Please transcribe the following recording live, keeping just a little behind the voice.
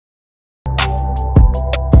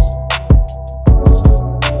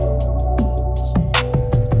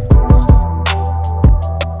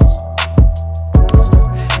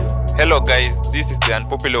guys, this is the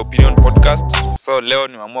Unpopular Opinion podcast. So leo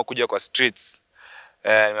nimeamua kuja kwa streets.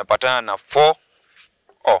 Nimepatana na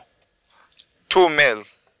 2 males.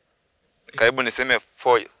 Karibu niseme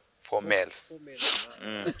 4 males.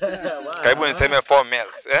 Karibu niseme 4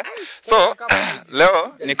 males, So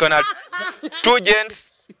leo niko na 2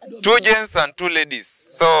 gents and 2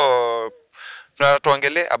 ladies. So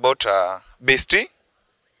tunatuongelea about bestie,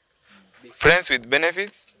 friends with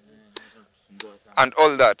benefits and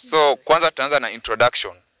all that. So kwanza tutaanza na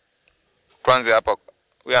introduction. Kwanza hapa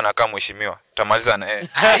huyu anakaa mheshimiwa. Tamaliza na yeye.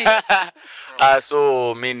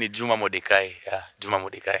 So mimi ni Juma Modekai. Juma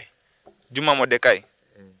Modekai. Juma Modekai.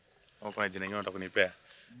 Kuna jina lingine unataka kunipea?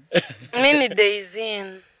 Mimi ni Daisy.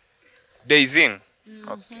 Daisy.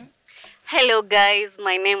 Okay. Hello guys,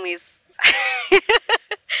 my name is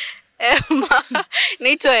Emma.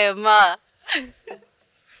 Naitwa Emma.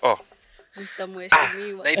 Mr.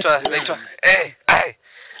 Mheshimiwa. Naitwa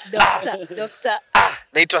Doctor.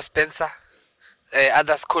 naitwa Spencer.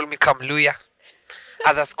 Others call me Kamluya.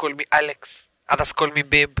 Others call me Alex. Others call me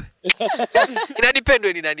Babe.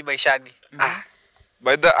 Inadependwe ni nani maishani.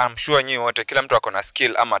 By the I'm sure nyinyi wote kila mtu ako na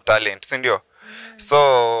skill ama talent, si ndio? So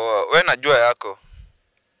wewe najua yako.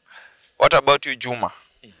 What about you Juma?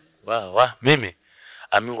 Mimi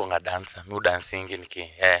ngo dancer. Mimi dancing mimi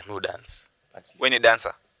dance. Wewe ni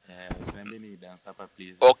dancer? Usiniambie ni dance hapa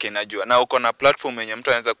please. Okay, najua. Na uko na platform yenye mtu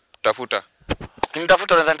anaweza kutafuta.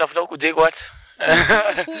 Kinitafuta unaweza nitafuta huko what?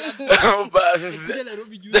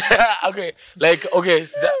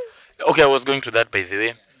 Okay, I was going to that by the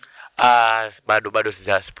way. Bado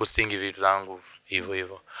sija posting vitu zangu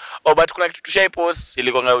hivyo. But kuna kitu tushai post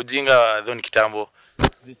ilikuwa ujinga dhoni kitambo.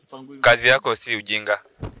 Kazi yako si ujinga.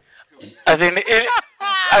 As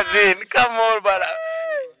in come on bana.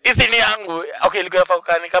 Hizi ni yangu. Okay, ilikuwa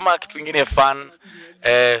fakani kama kitu kingine fun.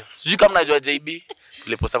 Sijui kama unajua JB.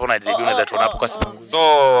 Tuliposta kuna JB unaweza tuona hapo kwa simu.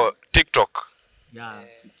 So TikTok. Yeah,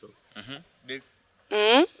 TikTok. This.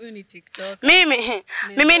 Huyu ni TikTok.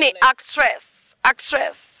 Mimi ni actress.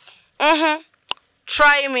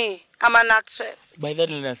 Try me. I'm an actress. By that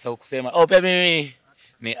ninasahau kusema. Pia mimi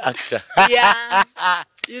ni actor. Yeah.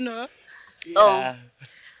 You know. Yeah.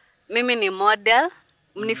 Mimi ni model.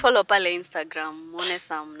 Mnifollow pale Instagram. Muone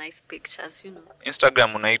some nice pictures, you know.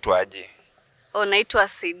 Instagram unaitwa aje? Naitwa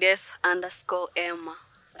Cides_Emma.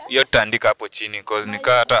 Hiyo tutaandika hapo chini cause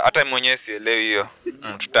nika hata mwenyewe sielewi hiyo.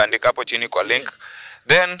 Tutaandika hapo chini kwa link.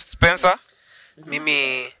 Then Spencer,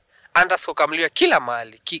 Mimi _Kamluya kila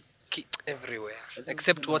mahali, everywhere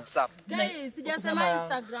except WhatsApp. Sijasema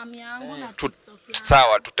Instagram yangu na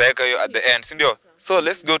sawa tutaweka hiyo at the end, si ndio? So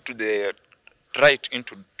let's go to the right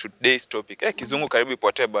into today's topic. Kizungu karibu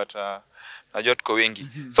ipotee but najua tuko wengi.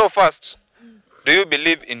 So first, do you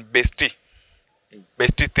believe in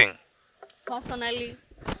bestie thing? Personally,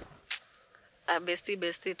 a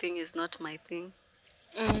bestie thing is not my thing.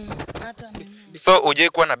 hata mimi. So uje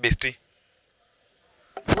kuwa na bestie?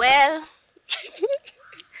 Well,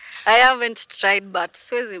 I haven't tried but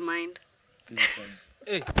siwezi mind.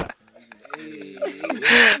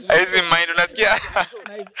 Siwezi mind, unasikia?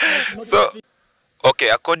 So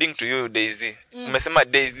okay, according to you Daisy, umesema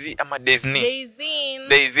Daisy ama Disney?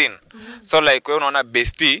 Daisy. So like wewe unaona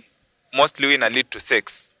bestie mostly ina lead to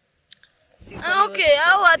sex. Okay,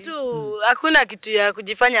 hao watu hakuna kitu ya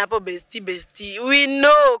kujifanya hapo bestie. We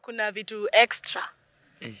know kuna vitu extra.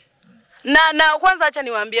 Na kwanza acha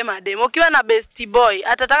niwaambie madem, ukiwa na bestie boy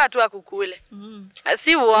atataka tu akukule.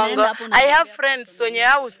 Si uongo. I have friends wenye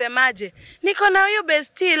hao usemaje? Niko na huyo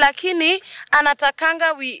bestie lakini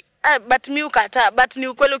anatakanga but mi ukataa. But ni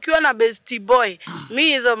ukweli ukiwa na bestie boy, mi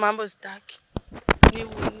hizo mambo sitaki.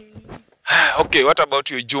 Okay, what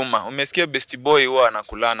about you Juma? Umesikia bestie boy huwa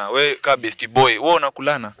anakulana. Wewe kama bestie boy, wewe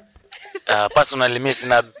unakulana? Personally mimi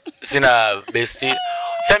sina bestie.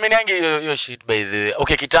 Siaminiangi hiyo shit by the way.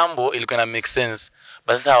 Okay, kitambo ilikuwa na make sense.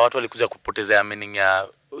 But sasa watu walikuja kupoteza meaning ya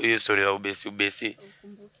hiyo story ya bestie.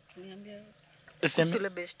 Niambia. Sema Sule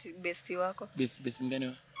bestie wako. Bestie ngani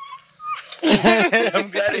wewe?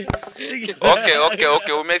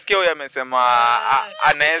 Okay. Umesikia huyu amesema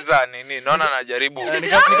anaweza nini? Naona anajaribu. Ni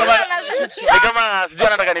kama sijui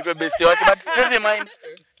anataka nikuwe bestie wake but siwezi mind.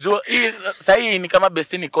 Hii sahi ni kama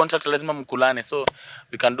bestie ni contract lazima mkulane. So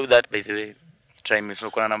we can do that by the way. Try me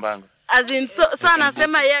so kuna namba yangu. As in so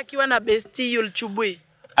anasema yeye akiwa na bestie you'll chubui.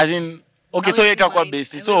 As in okay, so yeye itakuwa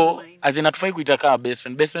bestie. So as in atufai kuita kama best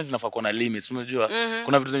friend. Best friends zinafaa kuwa na limits, unajua?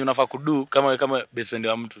 Kuna vitu zenye unafaa kudu kama best friend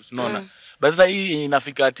wa mtu, unaona? But sasa hii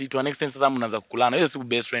inafika ati to an extent sasa mnaanza kukulana. Hiyo si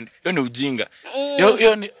best friend. Hiyo ni ujinga.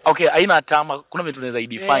 Hiyo ni okay, haina tama. Kuna vitu unaweza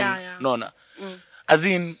define, unaona? As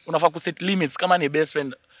in unafaa ku set limits kama ni best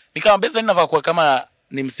friend. Ni kama best friend inafaa kuwa kama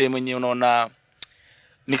ni msee mwenye unaona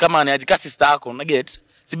ni kama ni ajika sister yako, una get?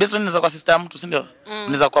 Si best friend inaweza kwa sister mtu, si ndio?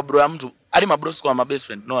 Inaweza kwa bro ya mtu. Hadi mabros kwa best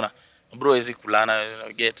friend, unaona? Bro hizi kulana,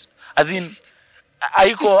 get. As in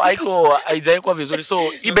haijaikuwa vizuri. So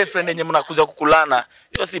hii best friend yenye mnakuja kukulana,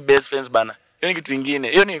 hiyo si best friends bana. Hiyo ni kitu kingine.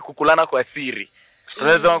 Hiyo ni kukulana kwa siri.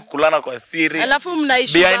 Tunaweza kukulana kwa siri. Alafu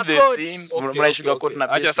mnaishi behind the scene, mnaishi kwa court na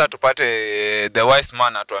best. Acha sasa tupate the wise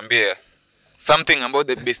man atuambie something about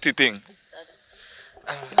the bestie thing.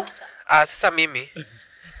 Sasa mimi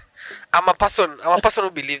I'm a person who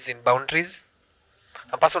believes in boundaries.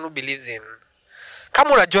 A person who believes in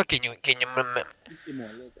kama unajua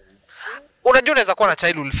unajua unaweza kuwa na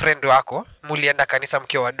childhood friend wako, mulienda kanisa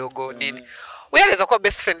mkiwa wadogo nini. Wewe anaweza kuwa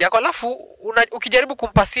best friend yako, alafu ukijaribu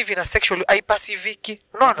kumpassive na sexual haipasiviki.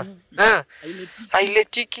 Unaona?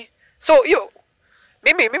 Hailetiki. So hiyo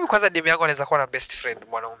mimi kwanza demu yangu anaweza kuwa na best friend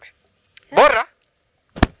mwanaume. Bora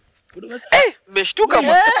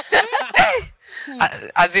meshtuka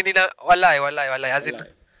azina wallahi azina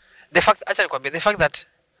the fact, acha nikwambie, the fact that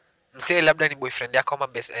msee labda ni boyfriend yako ama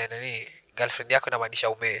best girlfriend yako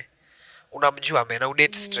inamaanisha unamjua na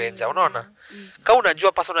udate stranger, unaona? Kama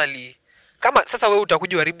unajua personally, kama sasa wewe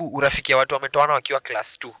utakuja haribu urafiki ya watu wametoana wakiwa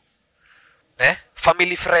class 2,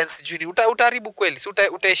 family friends juni, utaharibu kweli? Si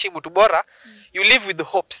utaheshimu tu, bora you live with the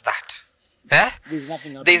hopes that there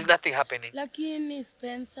is nothing happening. Lakini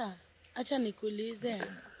Spencer, acha nikuulize.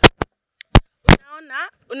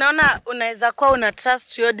 Unaona unaweza kuwa una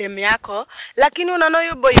trust your dem yako, lakini unaona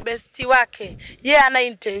huyo boy bestie wake, ana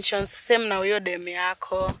intentions same na huyo dem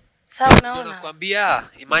yako. Sawa, unaona? Nakwambia,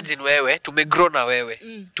 imagine wewe, tumegrow na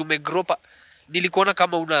wewe. Tumegrow nilikuona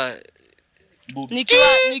kama una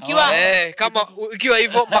nikiwa kama ukiwa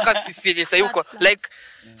hivyo mpaka sisi yenye sasa yuko like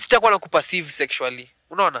sitakuwa nakupassive sexually.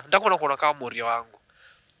 Unaona? Nitakuwa nakuona kama morio wangu.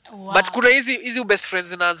 Wow. But kuna hizi best friends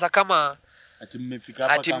zinaanza kama ati mmefika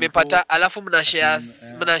hapa, ati mmepata, alafu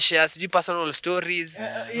mnashare sijui personal stories,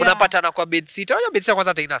 mnapatana kwa bed sitter. Unajua bed sitter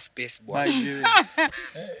kwanza haina space bwana.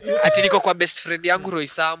 Ati niko kwa best friend yangu Roy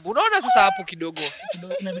Sambu. Unaona sasa hapo kidogo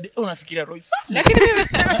inabidi unafikiria Roy Sambu. Lakini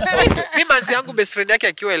mimi manzi yangu best friend yake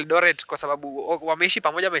akiwa Eldoret kwa sababu wameishi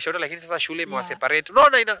pamoja maisha yote, lakini sasa shule imewaseparate.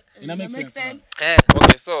 Unaona ina make sense.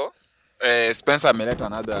 Okay, so Spencer ameleta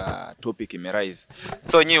another topic imerise.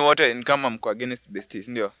 So nyinyi wote ni kama mko against besties,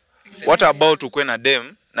 ndio? What about ukwe na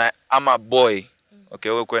dem na ama boy?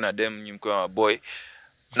 Okay, wewe ukwe na dem, nyinyi mko na boy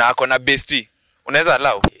na ako na bestie. Unaweza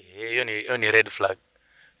allow? Hiyo ni red flag.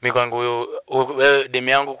 Mimi kwangu wewe dem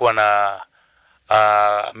yangu kwa na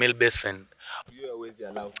male best friend. Hiyo hauwezi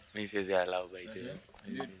allow. Mimi siwezi allow by the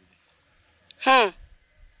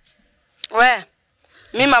way.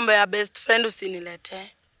 Mimi mambo ya best friend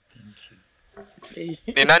usiniletee.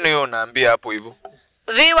 Ni nani wewe unaambia hapo hivyo?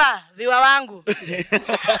 Viwa wangu.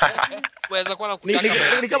 Waweza kuwa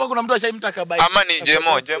nakutaka. Ni kama kuna mtu ashaimtaka bai. Ama ni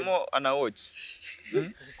Jemo ana watch.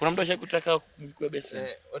 Kuna mtu ashakutaka kwa best friend.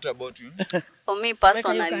 What about you? For me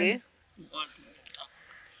personally,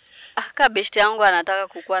 kama bestie yangu anataka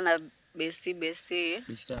kukuwa na bestie. Bestie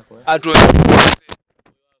yako.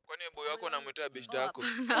 Kwani boy wako anamuita bestie yako?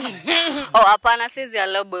 Hapana, siwezi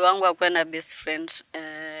allow boy wangu akuwe na best friend.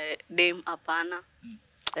 Dem hapana.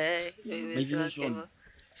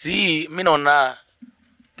 Si mimi naona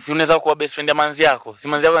si unaweza kuwa best friend ya manzi yako. Si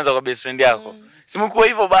manzi yako anaweza kuwa best friend yako. Si mko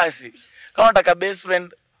hivyo basi. Kama unataka best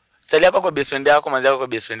friend, chali yako kwa best friend yako, manzi yako kwa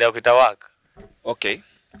best friend yako, itawaka. Okay.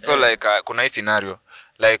 So like kuna hii scenario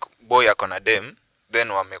like boy ako na dem,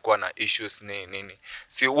 then wamekuwa na issues nini.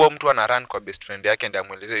 Si huo mtu ana run kwa best friend yake ndio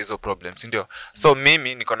amuelezee hizo problems, ndio? So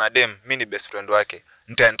mimi niko na dem, mimi ni best friend wake.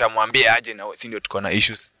 Nitamwambia aje na si ndio tuko na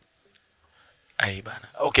issues. Ai bana.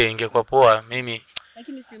 Okay, ingekuwa poa mimi.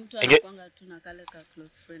 Lakini si mtu anakuanga tu na kale ka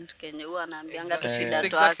close friend Kenya huwa anaambianga tu shida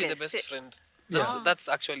tu yake. The best friend. That's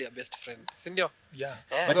actually a best friend. Si ndio? Yeah.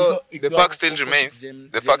 So the fact still remains.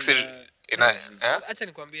 The fact still acha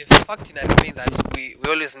nikwambie, the fact ina remain that we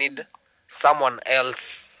always need someone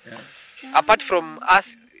else. Apart from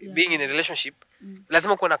us being in a relationship,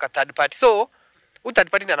 lazima kuwe na third party. So, third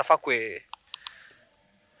party ndiye anafaa kuwe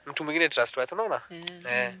mtu mwingine trustworthy, unaona?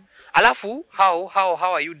 Alafu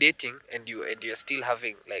how are you dating and you're still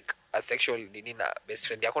having like a sexual nini na best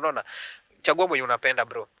friend yako, unaona? Chagua mwenye unapenda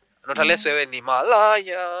bro. Not unless wewe ni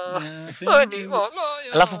malaya.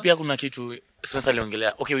 Alafu pia kuna kitu Spencer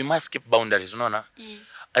aliongelea. Okay, we must keep boundaries, unaona?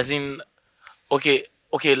 As in okay,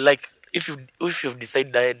 like if you've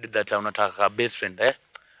decided that unataka best friend,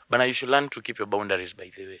 bana you should learn to keep your boundaries by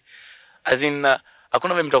the way. As in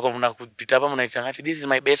hakuna vile mtakuwa mnakupita hapa mnaichanganya, this is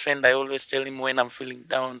my best friend, I always tell him when I'm feeling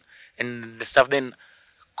down and the stuff, then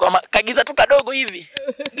kama kagiza tu kadogo hivi.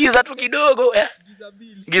 Giza tu kidogo,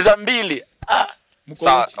 giza mbili.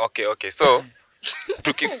 Okay. So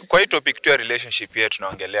kwa hii topic tu ya relationship yetu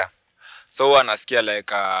tunaongelea. So huwa nasikia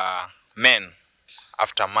like men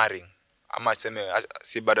after marrying ama tuseme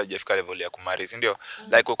si bado hajafika level ya kumarry, si ndio?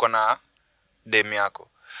 Like uko na dem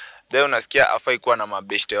yako. Then unasikia afai kuwa na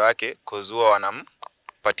mabeshte wake cause huwa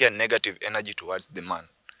wanampatia negative energy towards the man.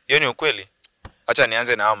 Hiyo ni ukweli? Acha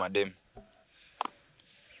nianze na hao madem.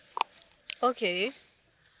 Okay.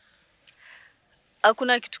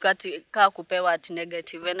 Hakuna kitu katika kupewa ati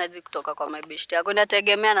negative energy kutoka kwa mabeshte yako.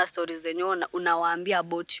 Inategemea na stories zenye unawaambia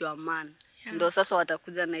about your man. Yeah. Ndio sasa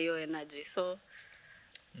watakuja na hiyo energy. So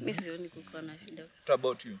mimi sioni kuko na shida. What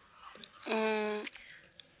about you?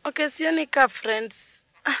 Okay, sioni ka friends.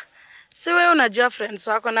 Si wewe unajua friends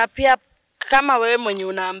wako na pia kama wewe mwenye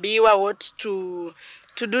unaambiwa what to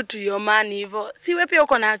do to your man hivyo. Si wewe pia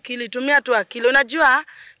uko na akili, tumia tu akili. Unajua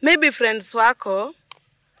maybe friends wako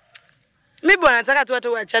maybe wanataka tu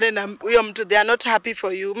watu waachane na huyo mtu, they are not happy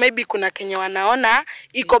for you. Maybe kuna kenye wanaona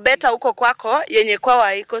iko better huko kwako yenye kwao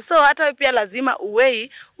haiko. So hata wewe pia lazima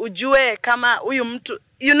ujue kama huyu mtu,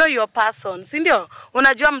 you know your person, si ndio?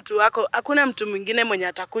 Unajua mtu wako, hakuna mtu mwingine mwenye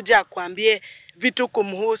atakuja akwambie vitu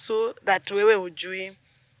kumhusu that wewe hujui.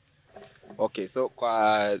 Okay, so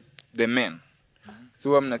kwa the men.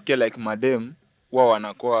 So mnasikia like madem wao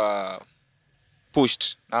wanakuwa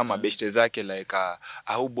pushed na mabeshte zake like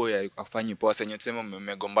a boy afanyi poa senye tuseme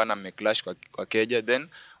mmegombana mmeclash kwa keja, then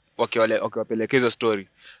wakiwapelekea hizo story.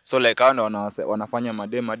 So like hao wanafanya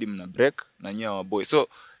madem hadi mna break na nyinyi wa boy. So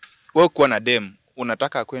wewe kuwa na dem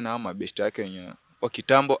unataka akwe na hao mabeshte yake wenyewe wa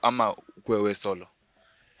kitambo ama wewe solo?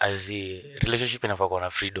 As a relationship inafaa kuwa na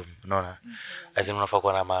freedom, unaona? As in unafaa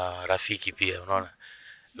kuwa na marafiki pia, unaona?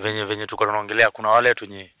 Venye tuko tunaongelea kuna wale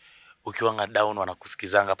wenye ukiwanga down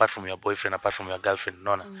wanakusikizanga apart from your boyfriend, apart from your girlfriend,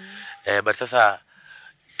 unaona? But sasa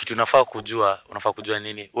kitu unafaa kujua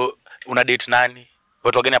nini? Una date nani?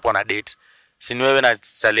 Watu wageni hapo wana date. Si ni wewe na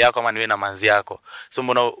chali yako ama ni wewe na manzi yako. So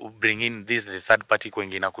mbona bring in the third party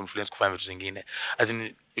kwingine na influence kufanya vitu zingine? As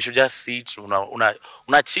in you should just sit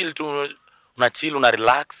una chill tu, una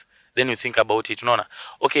relax, then you think about it, unaona?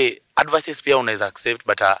 Okay, advices pia unaweza accept,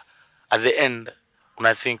 but at the end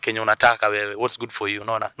una think kenye unataka wewe, what's good for you,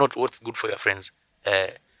 unaona? Not what's good for your friends.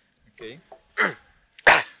 Okay.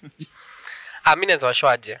 Mimi naweza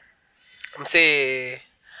washwaje. Mse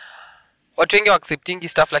watu wengi accepting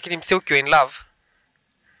stuff, lakini mse ukiwa in love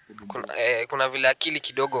kuna vile akili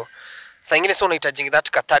kidogo. Saa nyingine sio unahitaji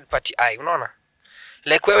that third party eye, unaona?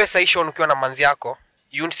 Like wewe saisho ukiwa na manzi yako,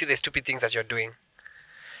 you won't see the stupid things that you're doing.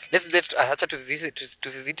 Acha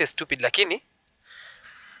tuzizite stupid, lakini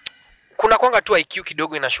kuna kwanga tu IQ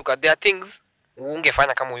kidogo inashuka. There are things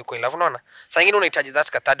ungefanya kama uko in love, unaona? Saa nyingine unahitaji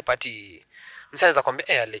that third party. Msanii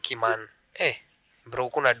kwambia leki man, bro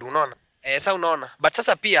kuna do, unaona? Sasa unaona. But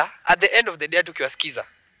sasa pia at the end of the day tukiwasikiza,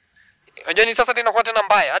 unajua ni sasa tena kwa tena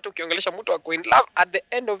mbaya, hata ukiongelesha mtu wako in love at the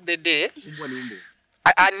end of the day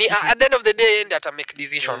at the end of the day ndio ata make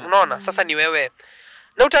decision, unaona? Sasa ni wewe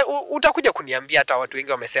na utakuja kuniambia, hata watu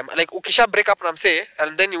wengi wamesema like ukisha break up na msee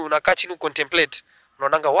and then unakaa chini contemplate,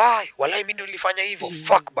 unaonanga why wallahi mimi ndio nilifanya hivyo,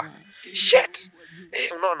 fuck ba shit,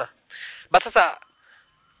 unaona? But sasa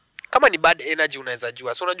kama ni bad energy unaweza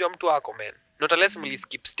jua. So unajua mtu wako man, not unless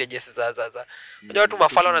skip stages za unajua watu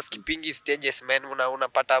mafala na skipping stages man,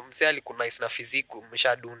 unapata msee alikuwa nice na physique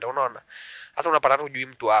umeshadunda, unaona? Sasa unapata hujui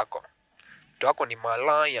mtu wako ni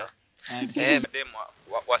malaya. Them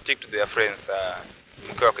wa stick to their friends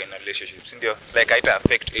mkiwa in a relationship, ndio like haita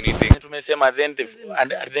affect anything. Tumesema at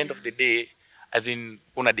the end of the day, as in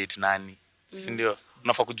una date nani, si ndio?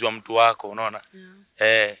 Unafaa kujua mtu wako, unaona?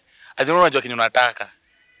 As in unajua kinyo unataka.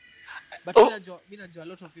 But mimi najua a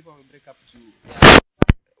lot of people will break up to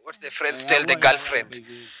what the friends tell the girlfriend.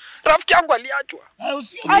 Rafiki yangu aliachwa.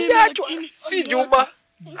 Si Juma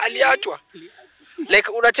aliachwa.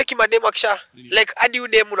 Like unacheki mademo akisha like hadi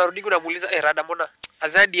udem unarudi unamuuliza rada mbona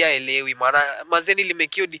azadi haelewi maana mazeni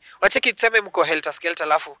limekiodi. Unacheki tuseme mko helter skelter,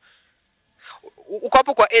 alafu uko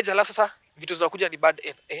hapo kwa edge, alafu sasa vitu zinakuja ni bad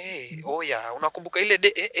end. Unakumbuka ile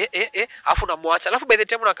alafu unamwacha, alafu by the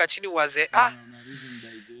time unakaa chini uwaze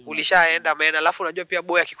ulishaenda man, alafu unajua pia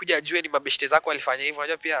boy akikuja ajue ni mabeshte zako walifanya hivyo,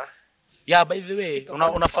 unajua pia by the way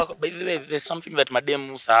there's something that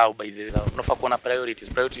madem usahau. By the way unafaa kuwa na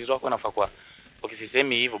priorities wako, unafaa kuwa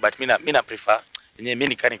sisemi hivyo, but mimi na prefer yenyewe mimi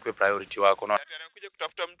nikani kwa priority wako, unaona? Anakuja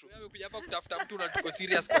kutafuta mtu. Wewe kuja hapa kutafuta mtu na tuko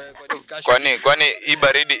serious kwa discussion. Kwani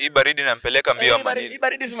hii baridi nampeleka mbio ama nini? Hii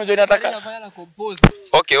baridi si mmoja inataka. Anafanya na compose.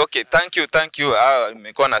 Okay, thank you.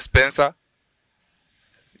 Nimekuwa na Spencer,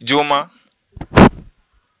 Juma,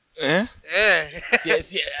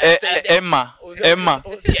 Emma.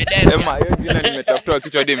 Hiyo jina nimetafuta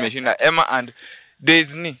kichwa hadi imeshinda. Emma and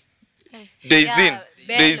Daisy. Daisy.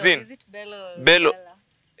 Daisy. Is it Bello? Bello.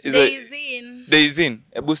 Is it Daisy?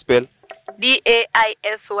 Ebu spell.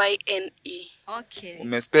 Daisyne. Okay.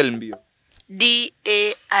 Umespell mbio.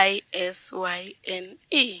 Daisyne.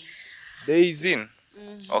 Daisy.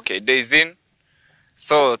 Okay, Daisy.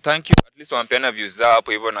 So thank you, at least wampeana views zao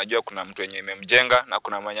hapo hivyo. Najua kuna mtu yenye imemjenga na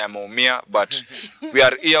kuna mwenye ameumia, but we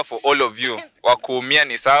are here for all of you. Wakuumia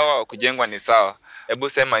ni sawa, wakujengwa ni sawa. Hebu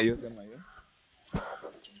sema hiyo.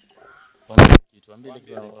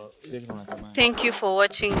 Thank you for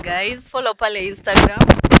watching, guys. Follow pale Instagram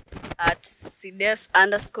at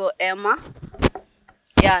 @cdes_emma.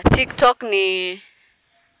 Yeah, TikTok ni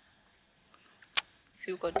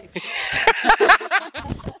si uko TikTok.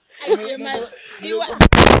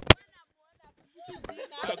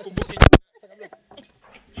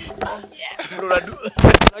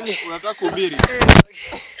 Unataka kuhubiri?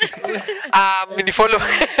 Mini follow.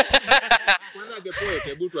 Kwanza gepoet,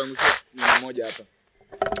 hebu tuangushe mmoja hapa.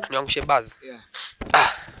 Niangushe buzz. Yeah.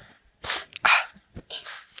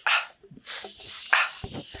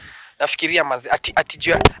 Nafikiria mazi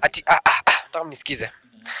nataka mnisikize.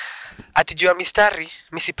 Atijua mistari,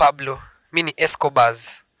 Missy Pablo, mimi ni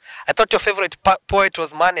Escobars. I thought your favorite poet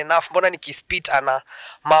was man enough. Mbona nikispit ana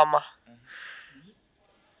mama?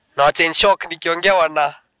 Na wacha in shock nikiongea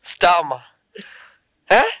wana stama.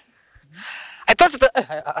 I thought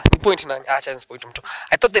ni point nani? Acha ni point mtu.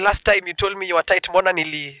 I thought the last time you told me you were tight, mbona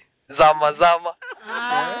zama.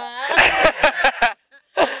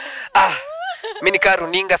 Mimi nikaa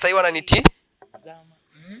runinga sasa wananiti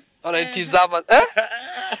wananitizama.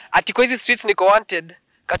 Ati kwa hizi streets niko wanted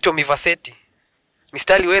kato Mivasetti.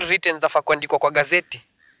 Mistari well written zafa kuandikwa kwa gazeti.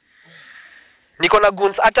 Niko na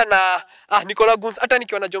guns hata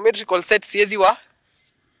nikiwa na geometrical set siezi wa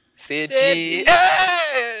seti.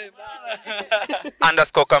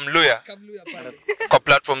 _Kamluya kwa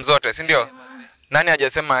platform zote, si ndio? Nani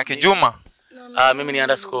hajasema yake? Juma. Mimi ni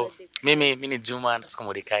mimi ni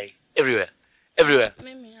Juma_Modikai everywhere.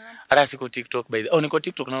 Mimi hata siko TikTok by the niko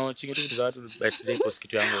TikTok na chingi tu za watu but sijai post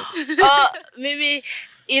kitu yangu. Mimi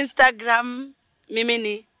Instagram mimi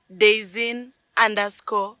ni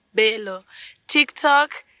Daisy_Bello.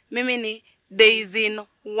 TikTok mimi ni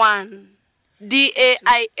Daisy1.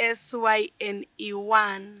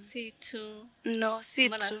 Daisyn1. C2. No, C2.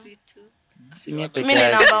 Mbona C2? Mimi Mimi ni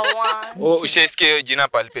number 1. Ushaisikia hiyo jina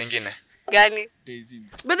pale pengine? Gani? Daisy.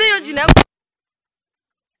 Bado hiyo jina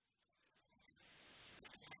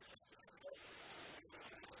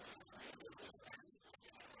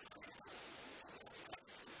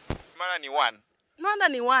maana ni 1. Nanda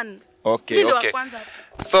ni 1. Okay.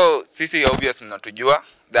 So sisi obvious mnatujua,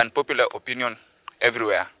 the unpopular opinion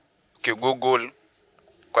everywhere. Google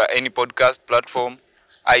kwa any podcast platform,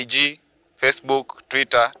 IG, Facebook,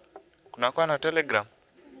 Twitter, kuna kwa na Telegram.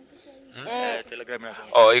 Telegram.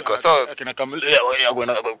 Iko. So Akina Kamluya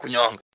kunyonga.